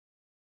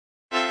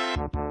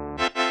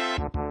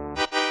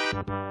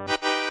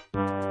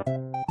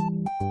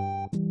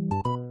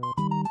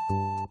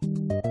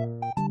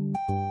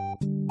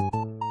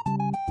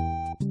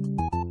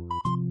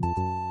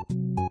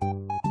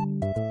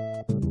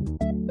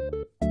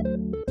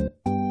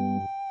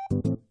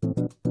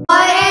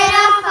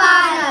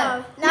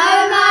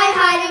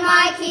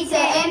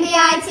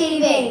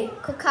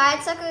MBITV. Ko Kai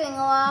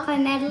Takuingawa. Ko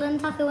Madeline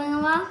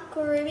Takuingawa.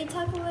 Ko Ruby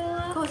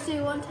Takuingawa. Ko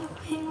Suwon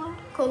Takuingawa.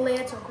 Ko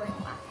Leah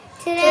Takuingawa.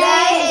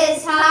 Today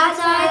is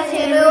Tato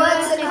Te Rua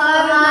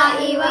Tacoma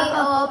Iwi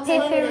o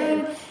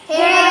Peperu.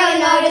 Here are your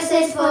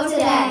notices for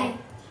today.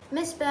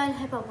 Miss Byrne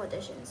Hip Hop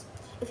Auditions.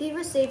 If you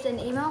received an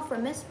email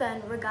from Miss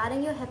Byrne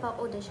regarding your hip hop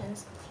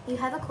auditions, you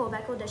have a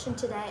callback audition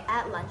today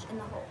at lunch in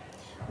the hall.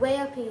 Wear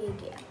your PE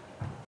gear.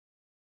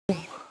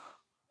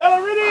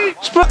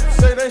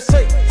 Say they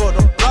say for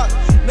the block,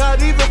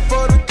 not even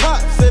for the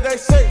cops. Say they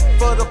say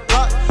for the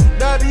block,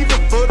 not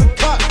even for the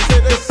cops. Say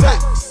they say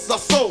I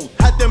sold,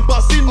 had them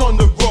buzzing on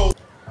the road.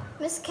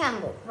 Miss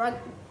Campbell,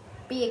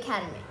 Rugby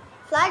Academy.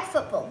 Flag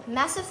football.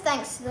 Massive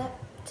thanks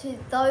to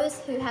those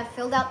who have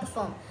filled out the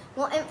form.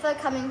 More info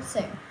coming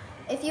soon.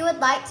 If you would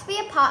like to be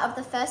a part of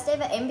the first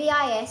ever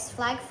MBIS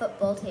flag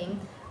football team,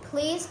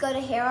 please go to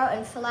Hero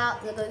and fill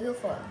out the Google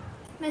form.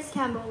 Miss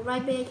Campbell,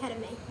 Rugby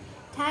Academy.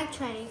 Tag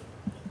training.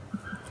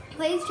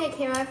 Please check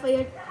Hero for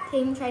your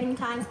team training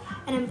times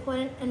and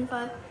important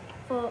info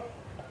for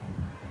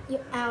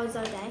your hours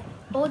of day.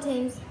 All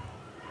teams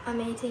are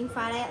meeting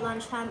Friday at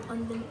lunchtime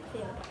on the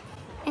field.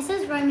 This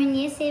is Roman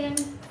Year 7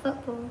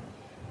 football.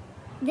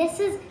 This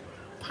is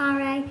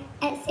parade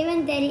at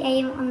 7:30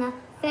 AM on the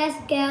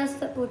first girls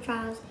football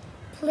trials.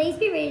 Please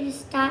be ready to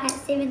start at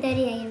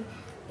 7:30 AM.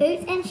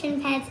 Boots and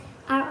shin pads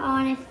are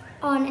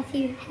on if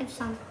you have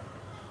some.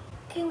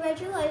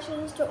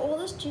 Congratulations to all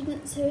the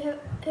students who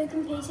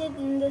competed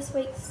in this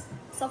week's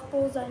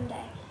softball zone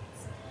day.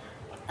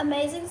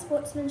 Amazing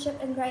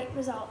sportsmanship and great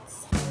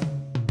results.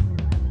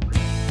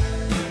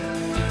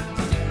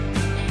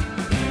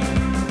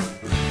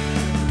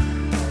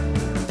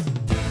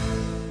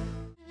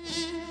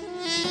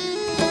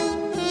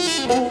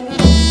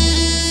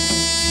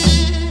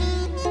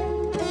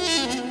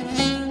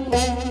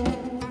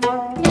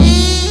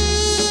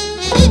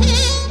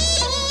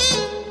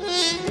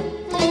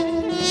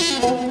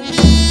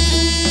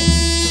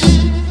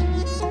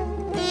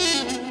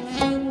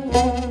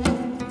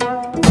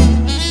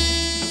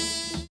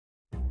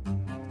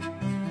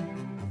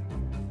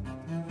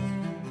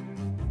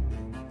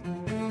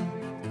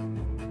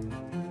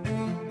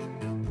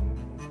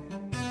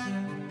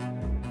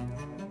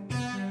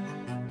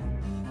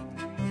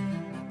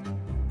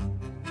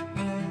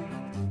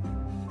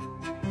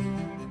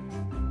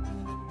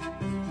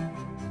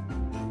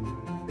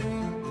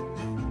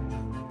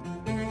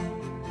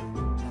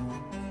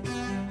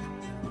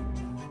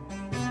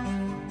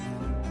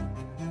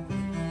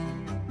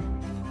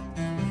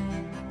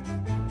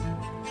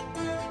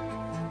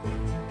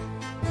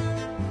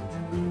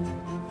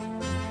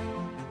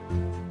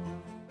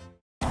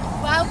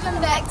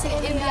 Welcome back to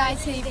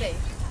MBITV.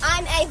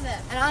 I'm Ava.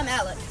 And I'm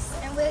Alex.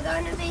 And we're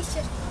going to be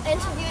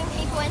interviewing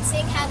people and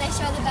seeing how they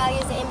show the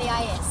values at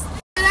MBIS.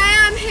 Today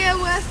I'm here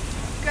with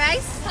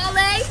Grace,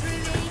 Holly,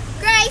 Ruby,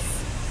 Grace,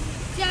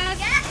 Jazz,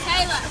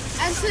 Taylor.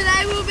 and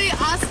today we'll be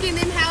asking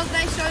them how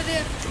they show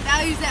their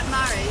values at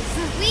Murray's.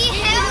 We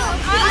help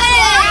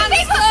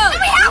people. And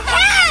we help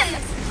them.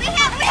 We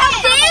help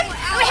them.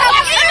 We help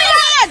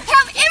everyone.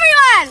 Help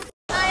everyone.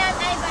 Hi,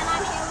 I'm Ava and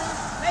I'm here with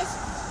Grace,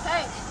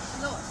 hey,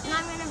 look. and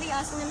I'm going to be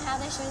asking them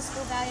how they show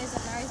school values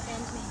at Murray's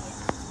Band Media.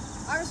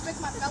 I respect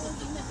my fellow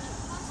human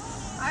beings.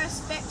 I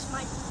respect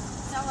my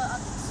fellow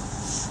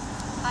others.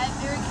 I am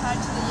very kind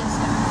to the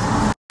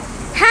yourself.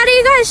 How do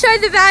you guys show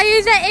the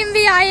values at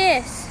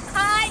MBIS?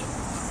 I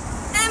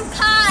am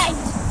kind.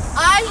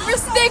 I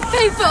respect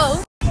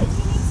people.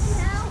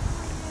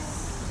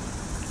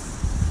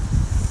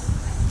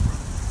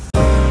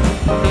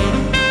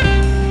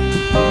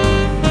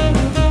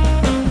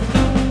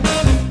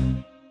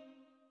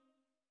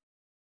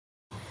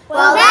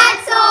 Well,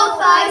 that's all,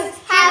 folks.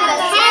 Have a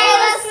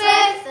Taylor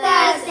Swift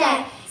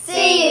Thursday.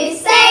 See you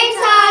same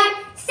time,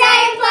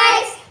 same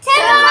place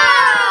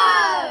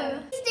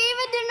tomorrow.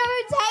 Steven didn't know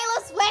who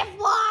Taylor Swift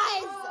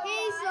was.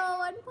 He's so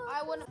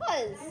I want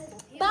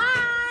to.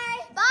 Bye.